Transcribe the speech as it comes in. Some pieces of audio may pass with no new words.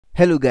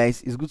Hello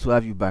guys, it's good to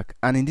have you back,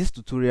 and in this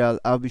tutorial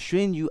I'll be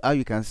showing you how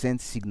you can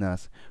send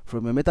signals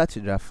from your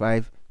MetaTrader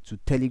 5 to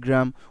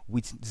Telegram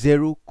with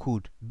zero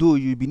code. Though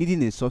you'll be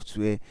needing a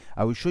software,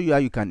 I will show you how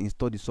you can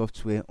install the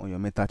software on your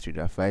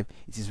MetaTrader 5.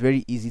 It is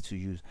very easy to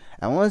use.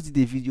 I once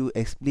did a video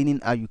explaining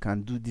how you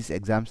can do this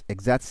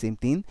exact same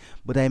thing,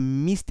 but I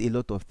missed a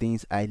lot of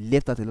things. I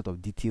left out a lot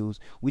of details,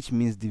 which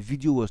means the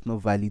video was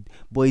not valid.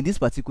 But in this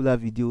particular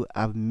video,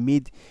 I've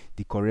made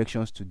the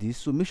corrections to this,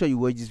 so make sure you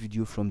watch this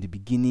video from the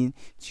beginning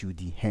to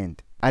the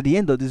end. At the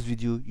end of this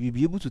video, you'll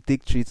be able to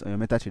take trades on your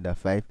MetaTrader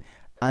 5,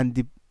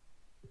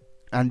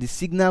 and the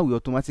signal will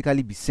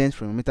automatically be sent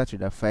from your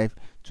MetaTrader 5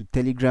 to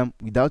Telegram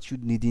without you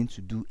needing to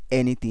do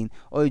anything.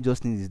 All you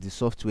just need is the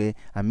software,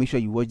 and make sure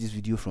you watch this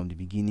video from the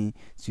beginning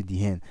to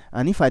the end.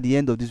 And if at the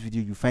end of this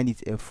video you find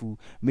it helpful,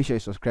 make sure you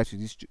subscribe to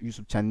this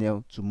YouTube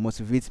channel to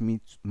motivate me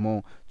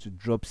more to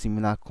drop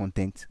similar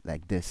content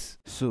like this.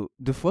 So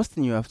the first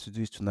thing you have to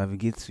do is to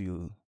navigate to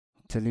your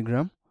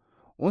Telegram.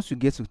 Once you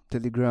get to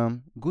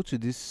Telegram, go to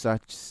this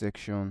search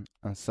section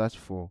and search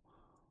for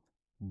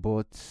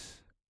bot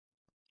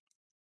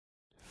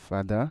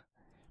father.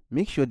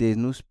 Make sure there is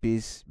no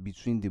space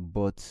between the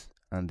bot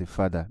and the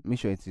father. Make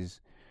sure it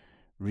is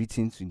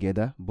written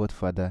together, bot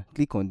father.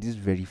 Click on this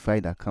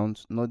verified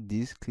account, not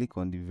this. Click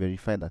on the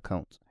verified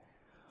account.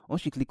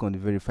 Once you click on the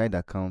verified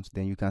account,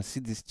 then you can see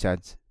this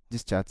chart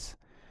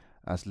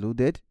as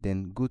loaded.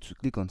 Then go to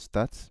click on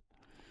start.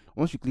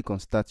 Once you click on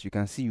start, you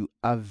can see you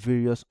have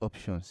various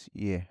options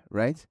here,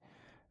 right?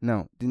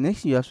 Now the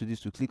next thing you have to do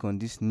is to click on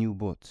this new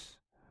bot.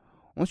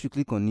 Once you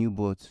click on new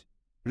bot,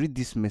 read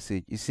this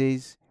message. It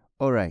says,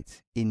 all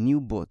right, a new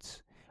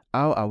bot,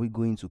 how are we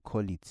going to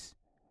call it?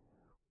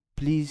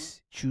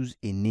 Please choose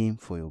a name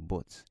for your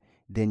bot.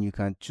 Then you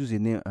can choose a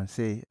name and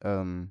say,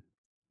 let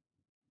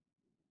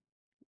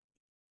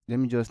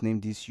me just name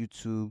this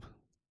YouTube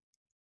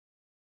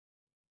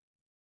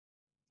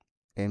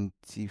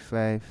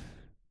MT5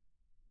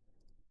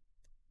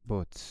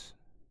 bot,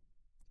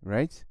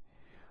 right?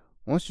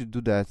 Once you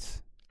do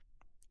that,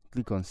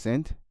 click on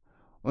send.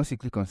 Once you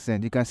click on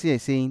send, you can see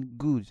it's saying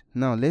good.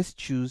 Now let's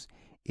choose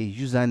a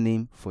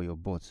username for your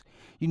bot.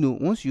 You know,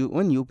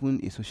 when you open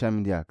a social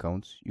media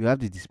account, you have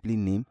the display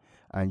name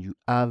and you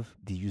have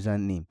the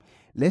username.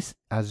 Let's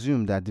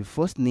assume that the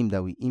first name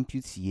that we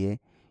input here,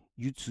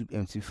 YouTube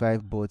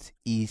MT5 bot,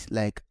 is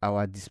like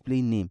our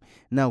display name.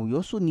 Now we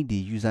also need a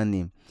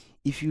username.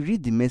 If you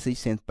read the message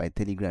sent by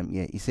Telegram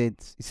here, it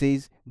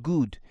says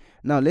good.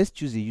 Now let's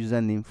choose a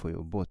username for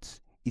your bot.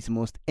 It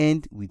must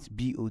end with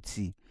bot,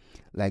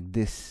 like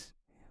this.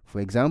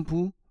 For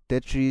example,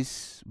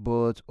 Tetris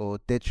bot or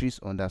Tetris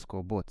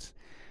underscore bot.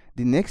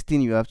 The next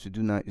thing you have to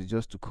do now is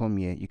just to come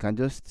here. You can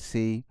just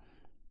say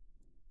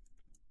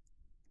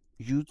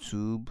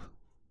YouTube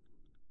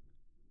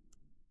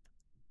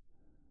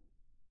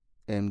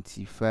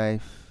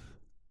MT5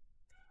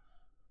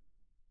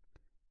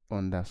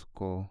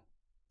 underscore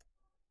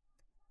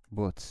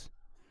bot.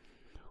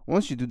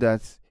 Once you do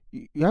that,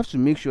 you have to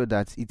make sure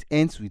that it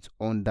ends with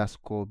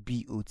underscore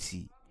bot.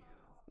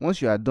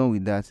 Once you are done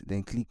with that,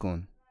 then click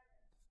on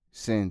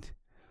send.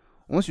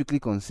 Once you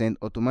click on send,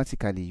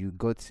 automatically you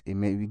get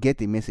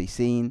a message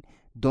saying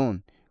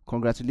done,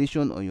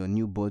 congratulations on your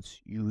new bot,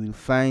 you will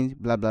find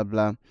blah blah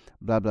blah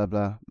blah blah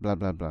blah blah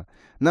blah blah.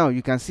 Now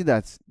you can see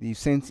that you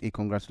sent a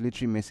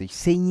congratulatory message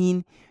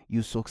saying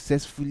you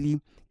successfully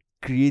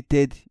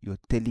created your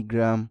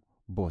Telegram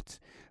bot.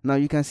 Now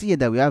you can see here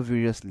that we have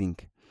various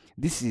links.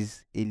 This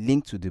is a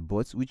link to the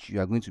bot which you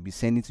are going to be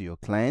sending to your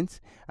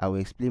clients. I will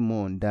explain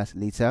more on that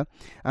later.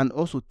 And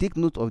also take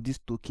note of this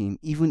token,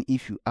 even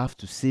if you have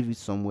to save it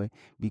somewhere,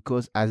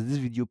 because as this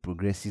video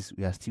progresses,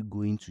 we are still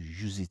going to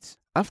use it.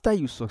 After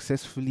you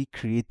successfully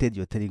created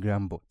your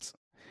Telegram bot,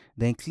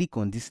 then click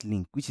on this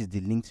link, which is the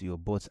link to your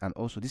bot, and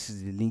also this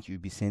is the link you'll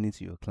be sending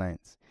to your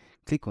clients.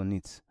 Click on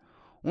it.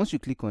 Once you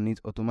click on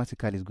it,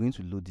 automatically it's going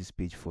to load this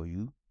page for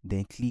you.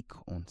 Then click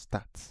on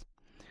start.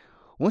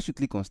 Once you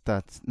click on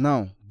start,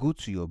 now go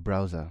to your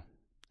browser,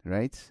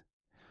 right?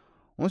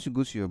 Once you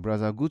go to your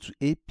browser, go to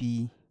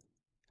API.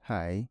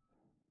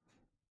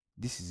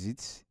 This is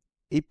it,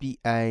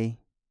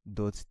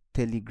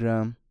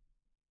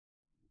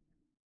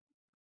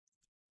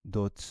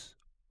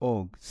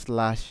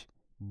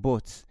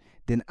 api.telegram.org/bots.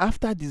 Then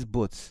after this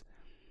bots,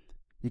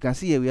 you can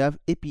see here we have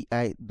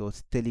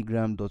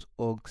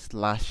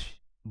api.telegram.org/bots,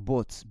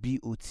 bot.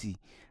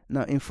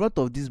 Now in front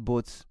of this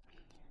bots,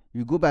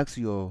 you go back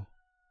to your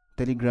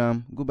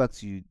Telegram, go back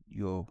to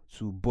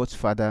bot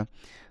father.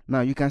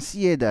 Now you can see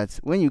here that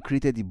when you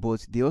created the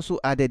bot, they also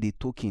added a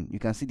token. You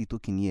can see the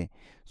token here,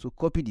 so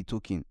copy the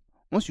token.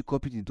 Once you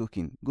copy the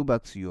token, go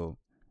back to your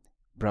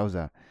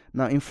browser.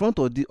 Now in front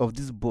of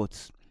this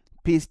bot,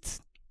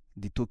 paste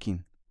the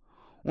token.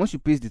 Once you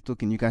paste the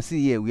token, you can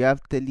see here we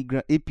have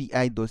Telegram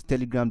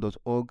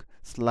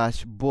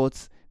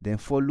api.telegram.org/bots, then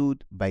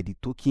followed by the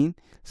token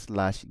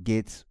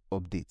 /get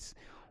updates.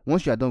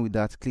 Once you are done with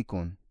that, click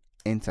on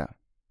enter.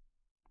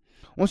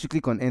 Once you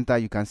click on enter,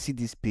 you can see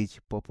this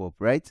page pop up,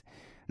 right?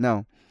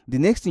 Now the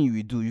next thing you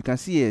will do, you can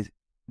see here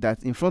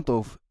that in front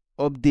of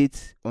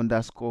update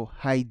underscore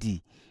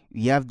ID,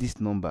 we have this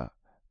number,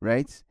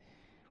 right?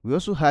 We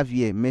also have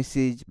here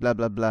message blah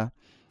blah blah.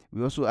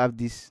 We also have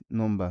this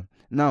number.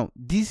 Now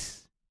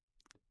this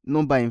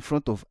number in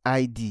front of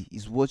ID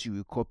is what you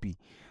will copy.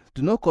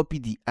 Do not copy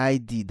the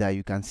ID that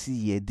you can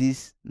see here,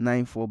 this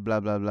 94 blah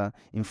blah blah,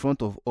 in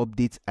front of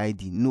update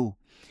ID. No,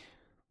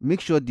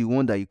 make sure the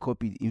one that you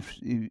copied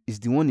is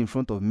the one in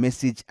front of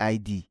message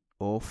ID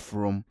or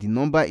from. The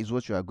number is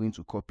what you are going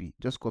to copy.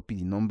 Just copy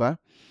the number.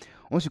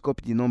 Once you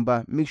copy the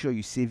number, make sure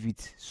you save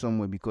it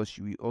somewhere, because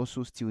you will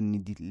also still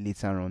need it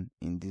later on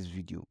in this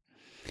video.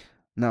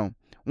 Now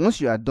once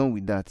you are done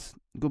with that,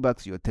 go back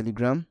to your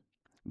Telegram,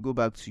 go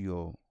back to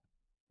your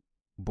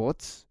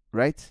bots.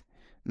 Right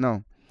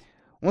now,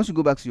 once you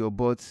go back to your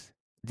bots,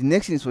 the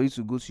next thing is for you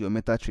to go to your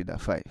MetaTrader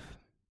 5.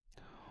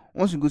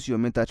 Once you go to your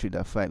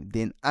MetaTrader 5,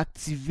 then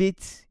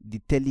activate the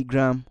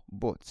Telegram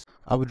bot.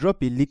 I will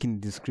drop a link in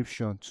the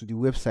description to the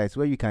website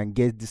where you can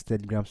get this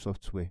Telegram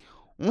software.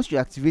 Once you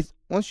activate,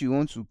 once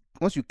you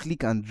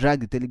click and drag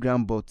the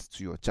Telegram bot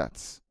to your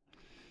charts,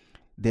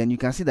 then you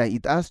can see that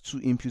it has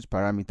two input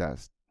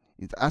parameters.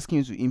 It's asking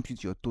you to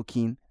input your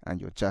token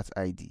and your chart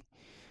ID.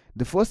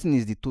 The first thing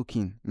is the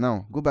token.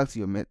 Now go back to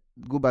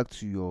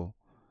your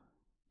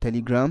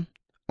Telegram,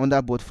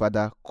 under bot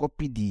father,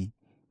 copy the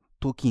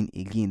token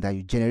again that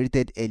you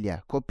generated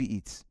earlier. Copy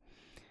it,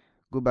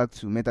 go back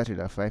to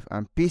MetaTrader 5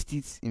 and paste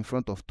it in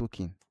front of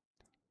token.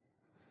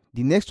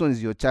 The next one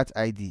is your chart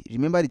ID.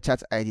 Remember the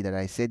chart ID that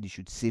I said you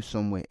should save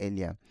somewhere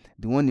earlier,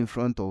 the one in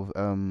front of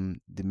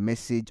the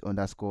message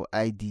underscore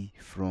ID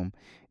from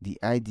the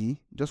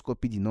ID. Just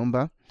copy the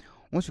number.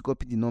 Once you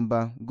copy the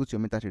number, go to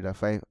your MetaTrader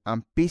 5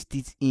 and paste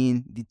it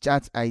in the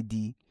chart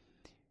ID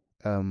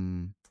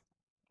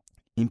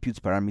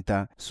input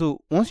parameter.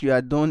 So once you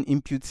are done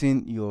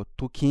inputting your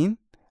token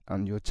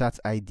and your chart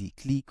ID,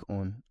 click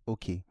on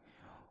OK.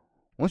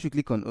 Once you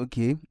click on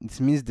OK, it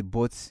means the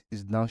bot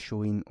is now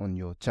showing on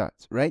your chart.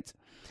 Right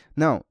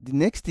now, the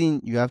next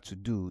thing you have to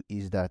do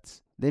is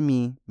that, let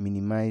me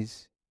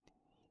minimize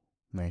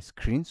my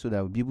screen so that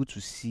I'll be able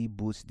to see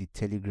both the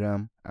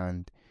Telegram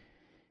and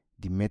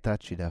the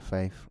MetaTrader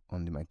 5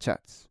 on my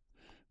charts.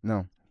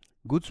 Now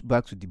go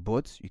back to the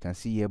bot. You can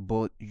see here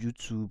bot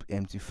YouTube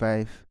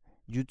MT5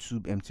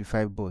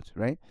 bot.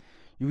 Right,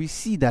 you will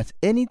see that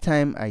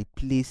anytime I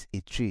place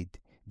a trade,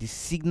 the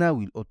signal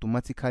will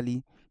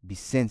automatically be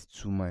sent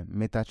to my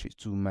MetaTrader,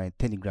 to my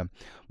Telegram.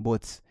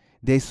 But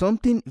there is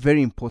something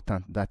very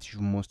important that you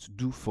must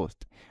do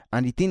first,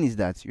 and the thing is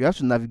that you have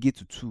to navigate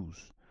to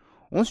tools.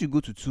 Once you go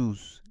to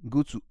tools,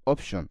 go to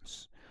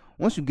options.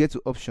 Once you get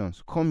to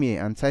options, come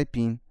here and type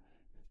in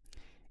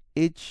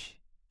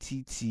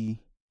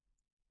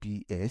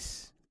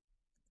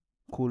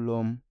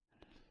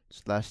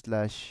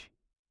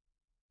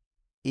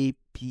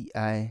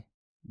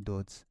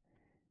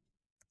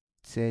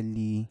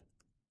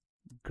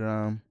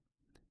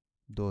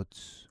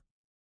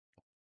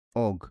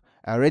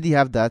I already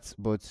have that,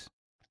 but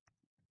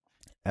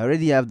I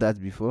already have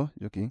that before.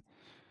 Okay,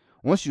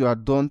 once you are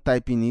done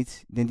typing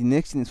it, then the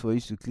next thing is for you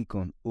to click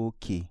on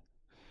OK.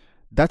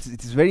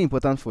 It is very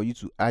important for you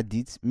to add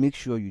it. Make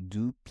sure you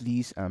do,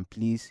 please and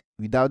please.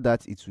 Without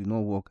that, it will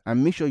not work.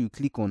 And make sure you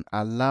click on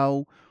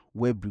allow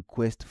web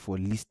request for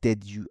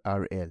listed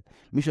URL.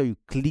 Make sure you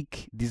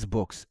click this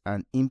box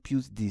and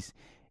input this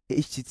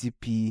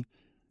http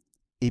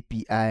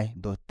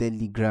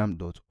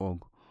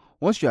api.telegram.org.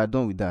 Once you are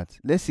done with that,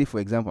 let's say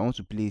for example I want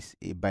to place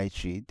a buy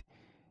trade.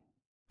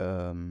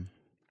 Let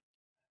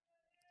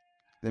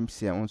me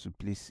say I want to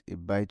place a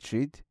buy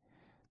trade.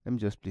 Let me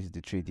just place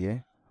the trade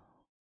here.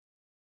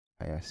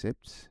 I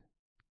accept.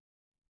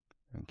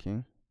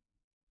 Okay,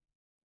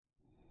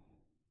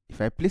 if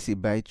I place a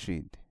buy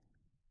trade,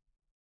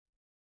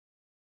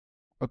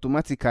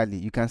 automatically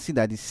you can see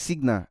that the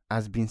signal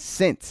has been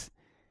sent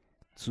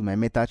to my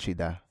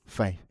MetaTrader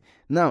 5.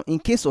 Now in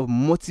case of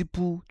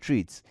multiple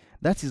trades,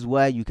 that is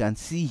why you can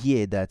see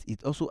here that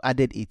it also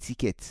added a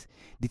ticket.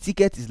 The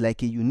ticket is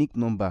like a unique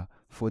number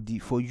for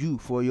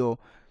your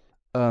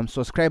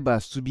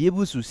subscribers to be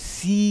able to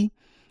see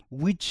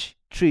which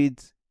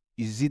trades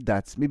is it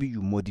that maybe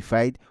you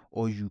modified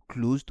or you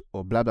closed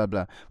or blah blah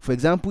blah. For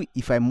example,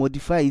 if I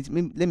modify it,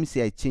 let me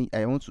say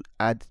I want to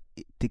add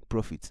take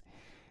profit.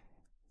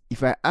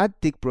 If I add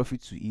take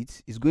profit to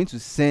it, it's going to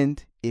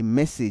send a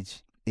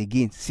message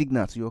again,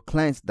 signal to your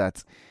clients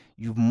that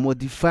you've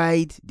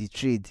modified the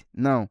trade.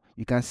 Now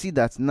you can see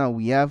that now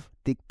we have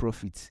take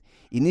profits.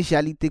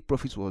 Initially take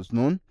profits was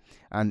none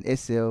and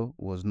SL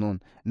was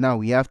none. Now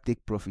we have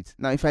take profits.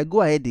 Now if I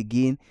go ahead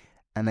again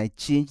and I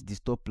change the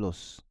stop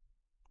loss,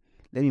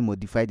 let me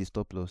modify the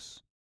stop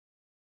loss,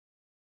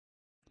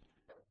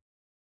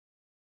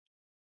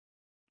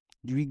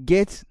 you will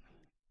get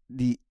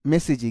the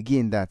message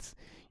again that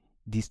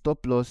the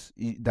stop loss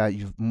that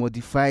you've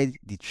modified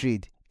the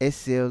trade,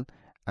 SL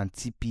and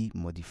TP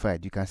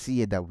modified. You can see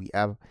here that we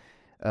have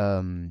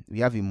a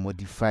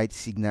modified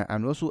signal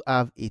and also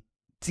have a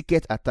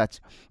ticket attached.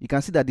 You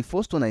can see that the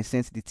first one I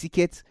sent, the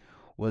ticket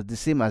was the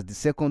same as the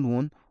second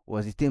one,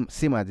 was the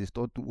same as the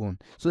third one,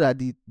 so that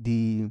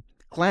the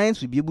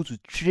clients will be able to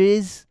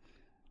trace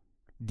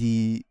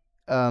the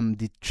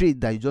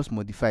trade that you just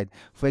modified.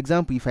 For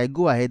example, if I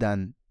go ahead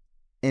and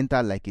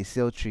enter like a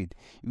sell trade,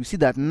 you see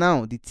that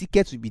now the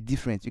tickets will be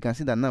different. You can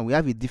see that now we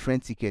have a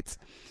different ticket.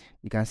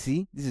 You can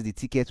see this is the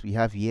ticket we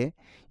have here.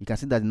 You can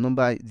see that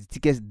the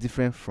ticket is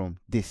different from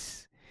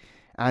this,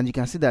 and you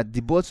can see that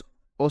the bot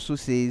also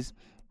says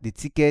the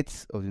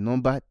ticket of the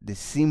number, the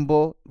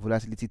symbol,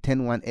 volatility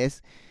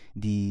 101S,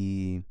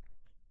 the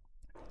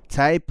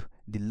type,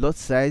 the lot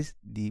size,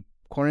 the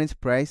current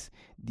price,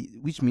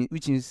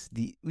 which is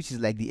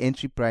like the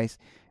entry price.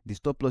 The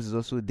stop loss is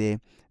also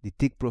there. The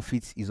take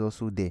profits is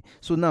also there.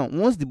 So now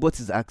once the bot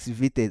is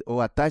activated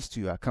or attached to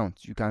your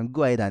account, you can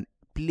go ahead and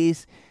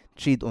place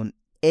trade on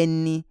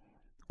any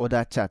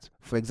other chart.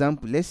 For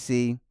example, let's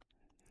say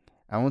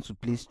I want to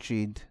place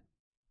trade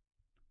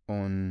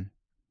on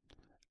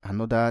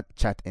another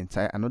chart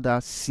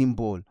another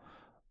symbol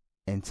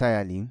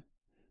entirely.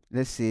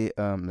 Let's say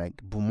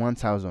like boom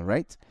 1000,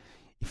 right?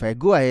 If I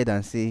go ahead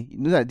and say, you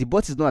know that the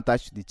bot is not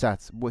attached to the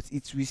chart, but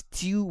it will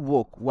still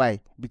work.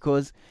 Why?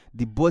 Because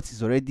the bot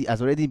has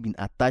already been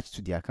attached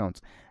to the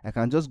account. I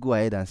can just go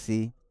ahead and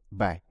say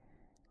buy.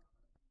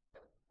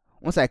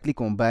 Once I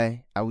click on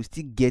buy, I will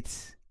still get,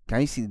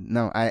 can you see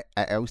now, I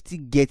will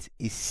still get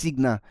a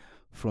signal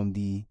from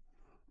the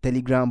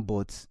Telegram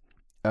bot,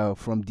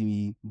 from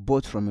the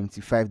bot from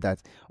MT5,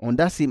 that on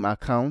that same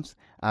account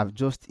I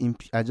just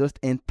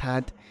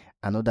entered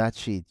another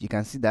trade. You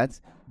can see that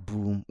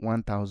boom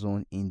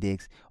 1000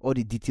 index, all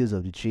the details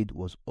of the trade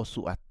was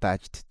also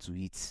attached to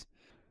it.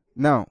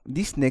 Now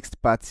this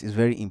next part is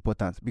very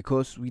important,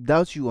 because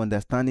without you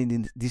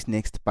understanding this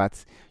next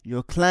part,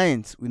 your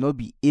clients will not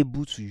be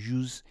able to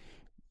use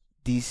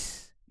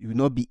this. You will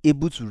not be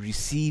able to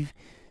receive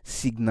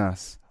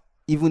signals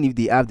even if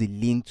they have the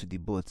link to the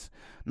bot.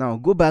 Now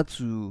go back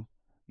to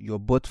your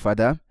bot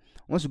father.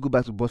 Once you go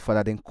back to bot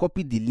father, then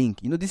copy the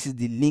link. You know, this is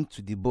the link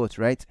to the bot,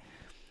 right?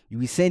 You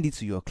will send it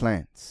to your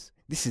clients.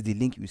 This is the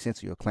link you will send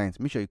to your clients.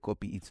 Make sure you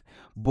copy it.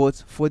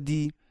 But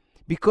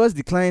because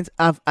the clients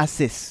have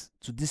access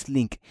to this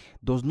link,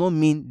 does not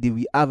mean they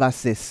will have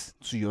access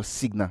to your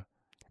signal,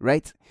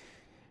 right?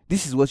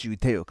 This is what you will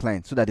tell your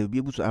client, so that they will be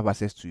able to have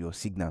access to your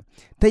signal.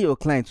 Tell your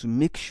client to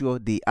make sure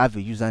they have a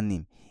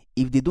username.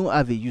 If they don't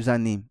have a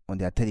username on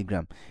their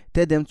Telegram,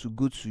 tell them to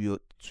go to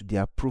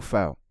their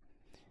profile.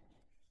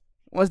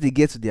 Once they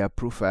get to their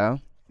profile,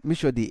 make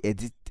sure they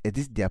edit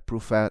their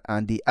profile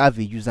and they have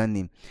a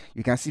username.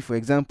 You can see, for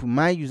example,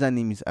 my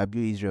username is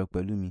Abio Israel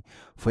Pelumi.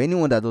 For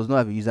anyone that does not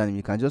have a username,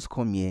 you can just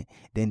come here,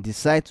 then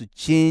decide to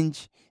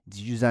change the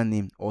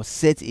username or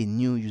set a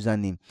new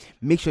username.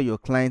 Make sure your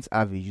clients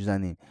have a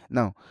username.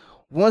 Now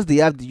once they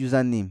have the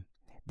username,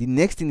 the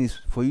next thing is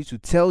for you to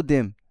tell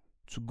them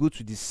to go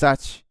to the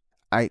search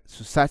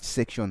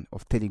section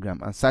of Telegram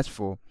and search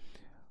for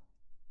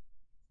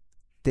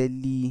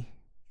Telegram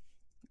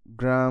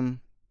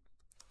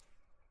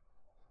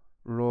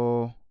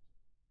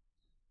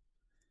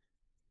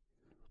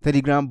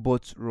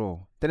bot raw.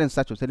 Tell them to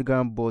search for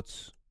Telegram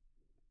bot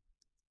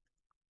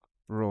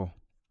raw.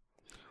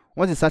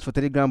 Once they search for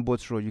Telegram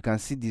bot raw, you can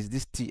see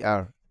this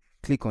TR.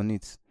 Click on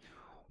it.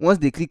 Once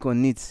they click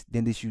on it,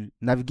 then they should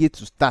navigate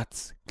to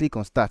start. Click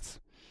on start.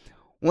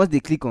 Once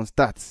they click on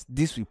start,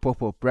 this will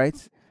pop up, right?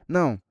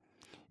 Now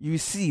you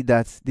see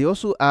that they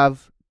also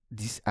have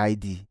this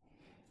ID.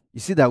 You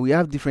see that we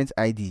have different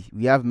ID.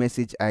 We have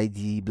message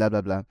ID, blah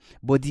blah blah.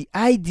 But the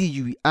ID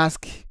you will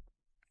ask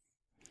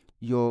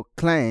your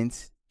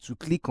client to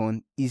click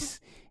on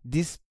is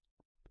this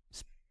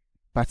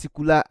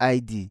particular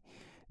ID,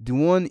 the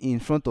one in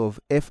front of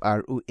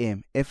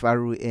FROM,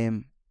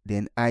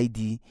 then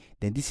ID.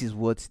 Then this is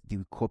what they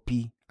will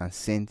copy and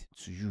send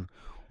to you.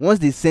 Once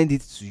they send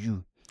it to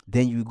you,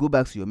 then you go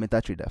back to your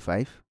MetaTrader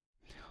 5.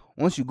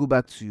 Once you go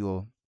back to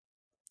your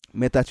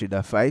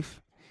MetaTrader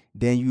 5,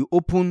 then you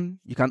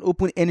can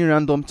open any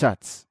random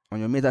charts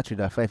on your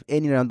MetaTrader 5,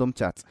 any random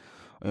chart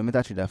on your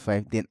MetaTrader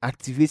 5, then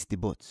activate the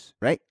bots,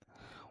 right?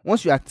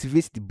 Once you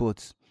activate the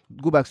bots,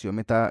 go back to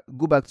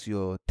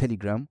your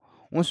Telegram.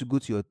 Once you go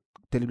to your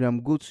Telegram,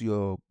 go to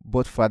your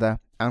bot father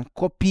and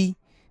copy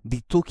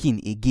the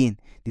token again,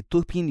 the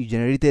token you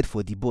generated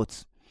for the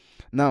bot.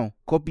 Now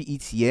copy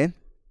it here.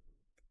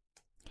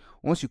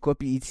 Once you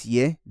copy it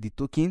here, the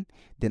token,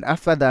 then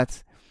after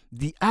that,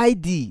 the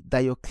ID that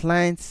your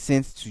client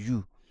sent to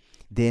you,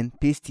 then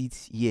paste it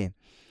here.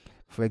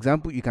 For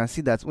example, you can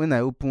see that when I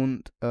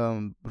opened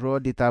raw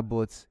data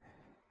bots,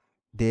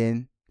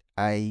 then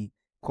I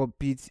got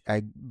this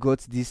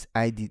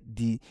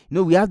ID.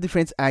 We have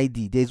different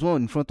ID. There's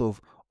one in front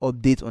of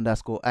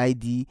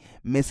update_ID,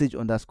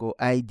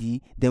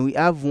 message_ID. Then we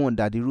have one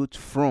that they wrote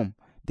from,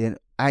 then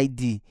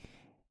ID.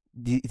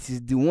 It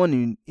is the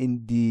one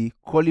in the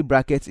curly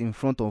brackets in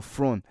front of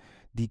from.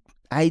 The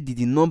ID,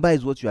 the number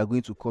is what you are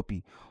going to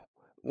copy.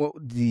 Well,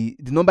 the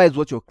number is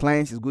what your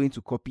client is going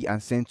to copy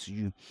and send to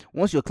you.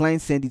 Once your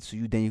client send it to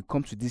you, then you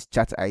come to this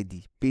chat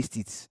ID, paste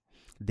it,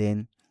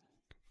 then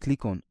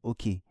click on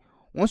OK.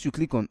 Once you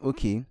click on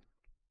OK,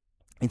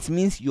 it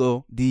means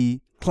the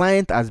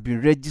client has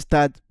been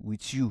registered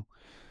with you.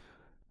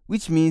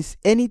 which means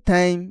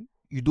anytime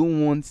you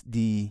don't want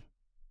the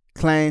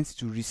clients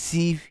to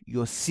receive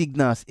your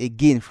signals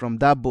again from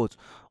that bot,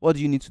 what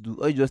do you need to do?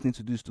 All you just need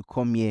to do is to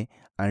come here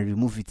and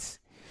remove it.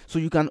 So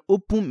you can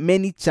open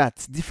many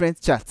chats,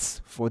 different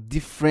chats for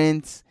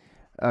different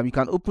you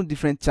can open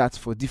different chats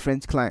for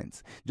different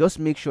clients. Just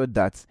make sure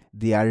that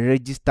they are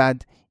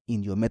registered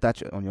in your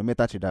on your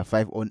MetaTrader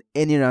 5 on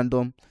any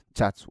random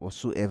chat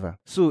whatsoever.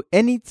 So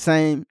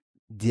anytime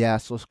their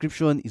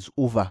subscription is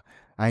over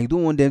and you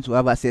don't want them to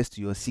have access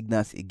to your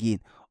signals again,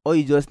 all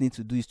you just need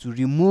to do is to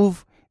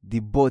remove the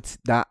bot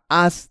that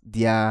has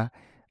their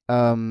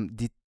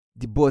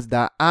the bots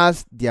that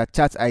has their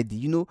chat ID.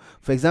 You know,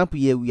 for example,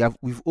 here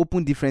we've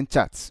opened different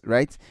chats,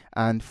 right?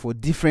 And for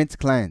different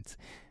clients.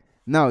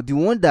 Now,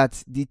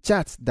 the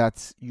chat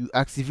that you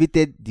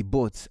activated the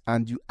bot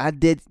and you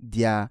added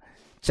their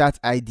chat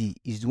ID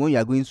is the one you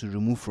are going to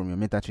remove from your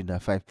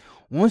MetaTrader 5.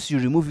 Once you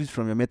remove it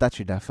from your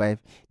MetaTrader 5,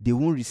 they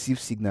won't receive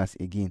signals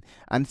again.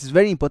 And it is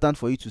very important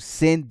for you to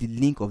send the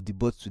link of the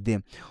bot to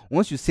them.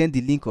 Once you send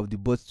the link of the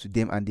bot to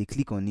them and they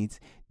click on it,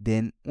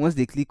 then once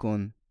they click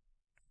on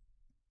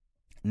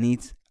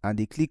it and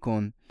they click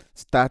on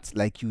start,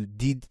 like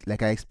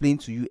I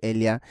explained to you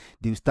earlier,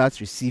 they will start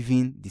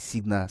receiving the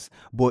signals.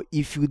 But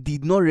if you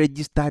did not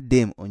register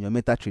them on your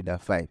MetaTrader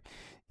 5,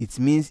 it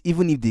means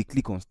even if they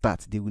click on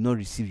start, they will not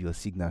receive your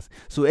signals.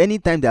 So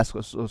anytime their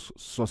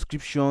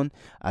subscription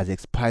has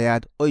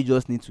expired, all you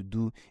just need to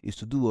do is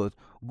to do what?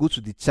 Go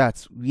to the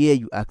chat where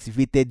you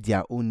activated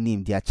their own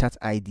name, their chat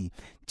ID.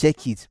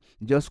 Check it.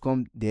 Just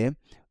come there,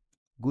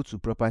 go to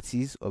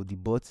properties of the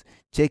bot,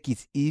 check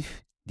it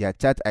if their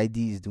chat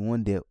ID is the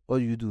one there. All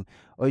you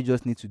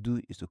just need to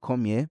do is to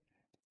come here,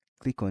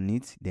 click on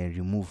it, then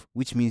remove,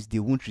 which means they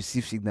won't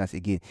receive signals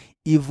again,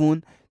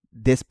 even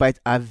despite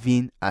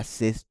having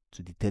access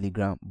to the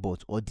Telegram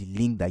bot or the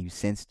link that you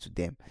sent to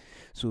them.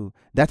 So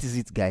that is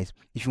it, guys.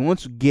 If you want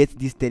to get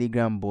this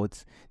Telegram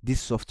bot,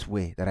 this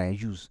software that I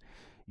use,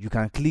 you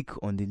can click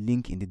on the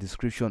link in the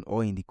description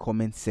or in the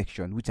comment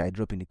section, which I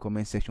drop in the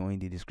comment section or in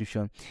the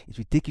description. It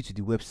will take you to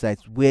the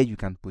website where you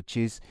can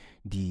purchase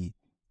the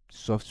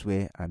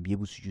software and be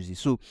able to use it.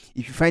 So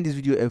if you find this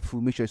video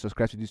helpful, make sure you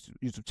subscribe to this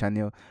YouTube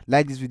channel,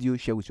 like this video,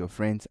 share with your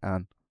friends,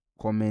 and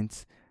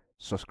comment,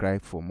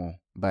 subscribe for more.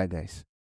 Bye, guys.